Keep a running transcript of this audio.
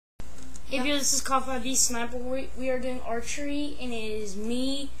If this is called 5D Sniper, we are doing archery, and it is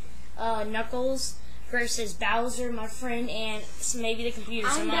me, Knuckles, versus Bowser, my friend, and maybe the computer,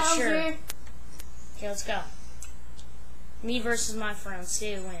 so I'm not sure. Okay, let's go. Me versus my friend. Let's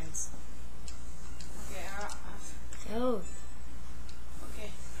see who wins. Okay, Go.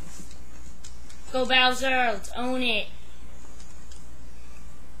 okay. Go, Bowser. Let's own it.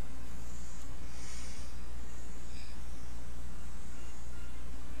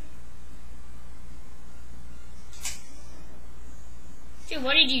 Dude,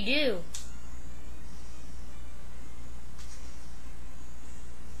 what did you do?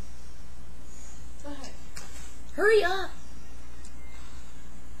 Go ahead. Hurry up.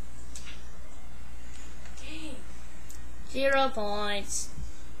 Dang. 0 points.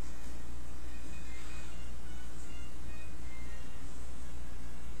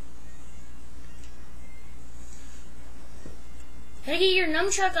 Gotta get your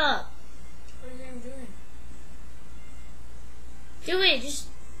nunchuck up. What are you doing? Do it, just...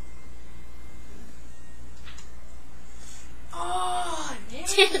 Oh, damn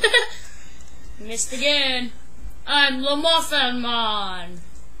it. Missed again. I'm the Muffin Man.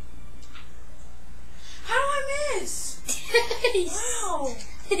 How do I miss? Wow.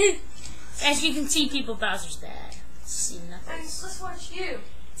 As you can see, people, Bowser's bad. Let's see Knuckles. Let's watch you.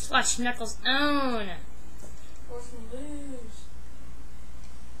 Let's watch Knuckles own. Force him to lose.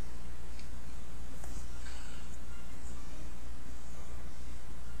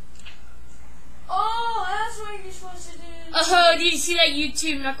 Oh, that's what you're supposed to do. Oh, did you see that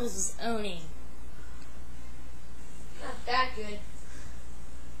YouTube Knuckles is owning? Not that good.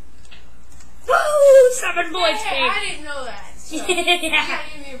 Woo! 7 points, Hey, babe. I didn't know that. So you Yeah. gotta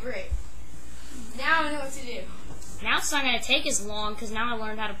give me a break. Now I know what to do. Now it's not gonna take as long because now I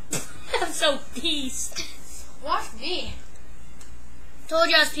learned how to. I'm so beast. Watch me. Told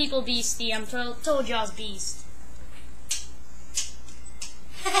you I was people beastie. Told you I was beast.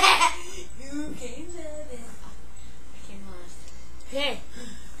 You came seven. I came last. Okay.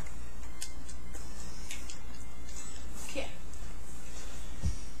 Okay.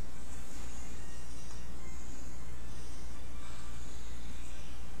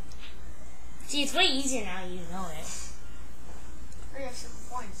 See, it's way easier now. You know it. We have 7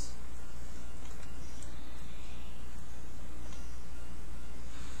 points.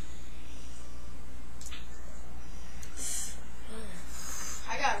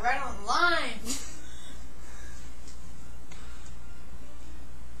 I got it right on the line.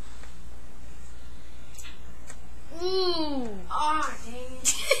 Ooh. Ah, dang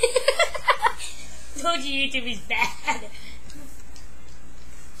it. Told you YouTube is bad.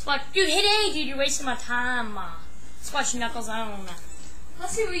 Let's watch. Dude, hit A, dude. You're wasting my time. Let's watch Knuckles own.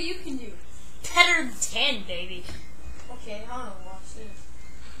 Let's see what you can do. Better than 10, baby. Okay, I don't know. Watch this.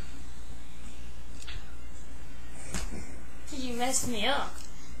 Dude, you messed me up.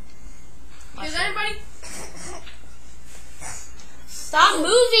 Does anybody? Stop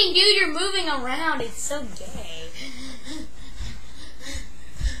moving, dude. You're moving around. It's so gay.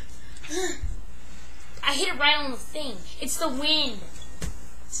 I hit it right on the thing. It's the wind.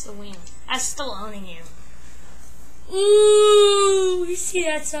 It's the wind. I'm still owning you. Ooh, you see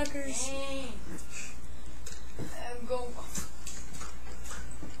that, suckers? Dang. I'm going.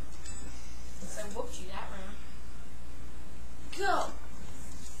 I whooped you that round. Go.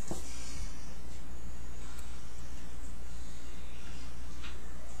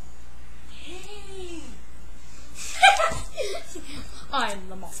 Hey. I'm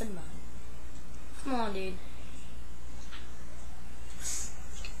the Muffin Man. Come on, dude.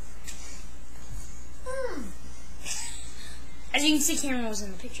 As you can see, Cameron was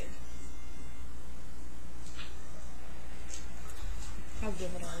in the picture. I'll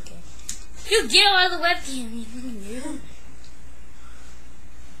give it all, okay. You get out of the webcam, you know.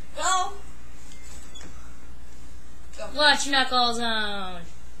 Go. Go. Watch Knuckles own.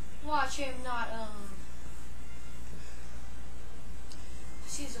 Watch him not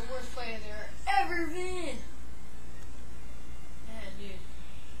She's the worst player there ever been. Yeah, dude.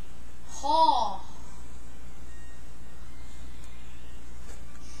 Haw.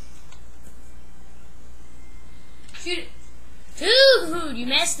 Shoot it. Dude, you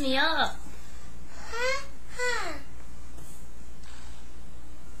messed me up.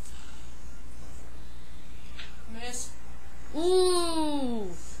 Miss. Ooh.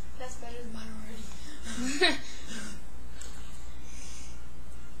 That's better than mine already.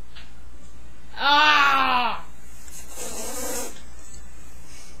 Ah.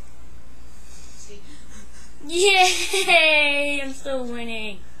 See. Yay! I'm still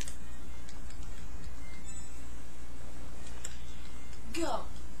winning. Go.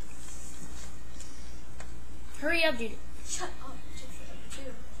 Hurry up, dude. Shut up. It took forever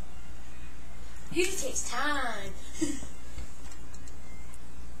too. Beauty takes time.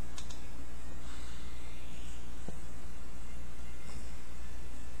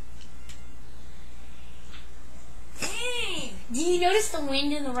 Dang! Did you notice the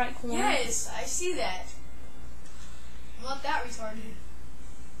wind in the right corner? Yes, I see that. I'm not that retarded.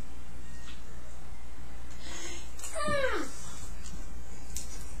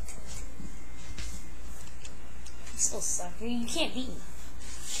 You still suck. You can't beat me.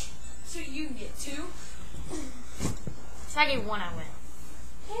 So you can get 2? If I get 1, I win.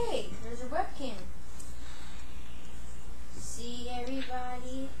 Hey, there's a webcam. See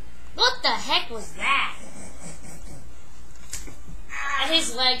everybody. What the heck was that? At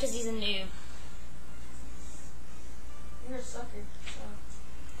his leg because he's a noob. You're a sucker.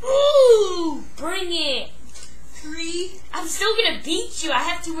 So. Ooh! Bring it! 3. I'm still gonna beat you. I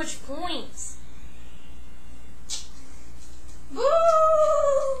have too much points. Woo!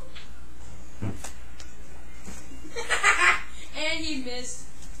 And he missed.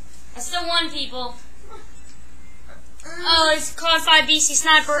 I still won, people. Oh, it's Class 5 BC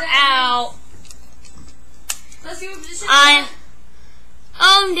Sniper out. Let's see what position.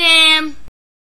 Oh, damn.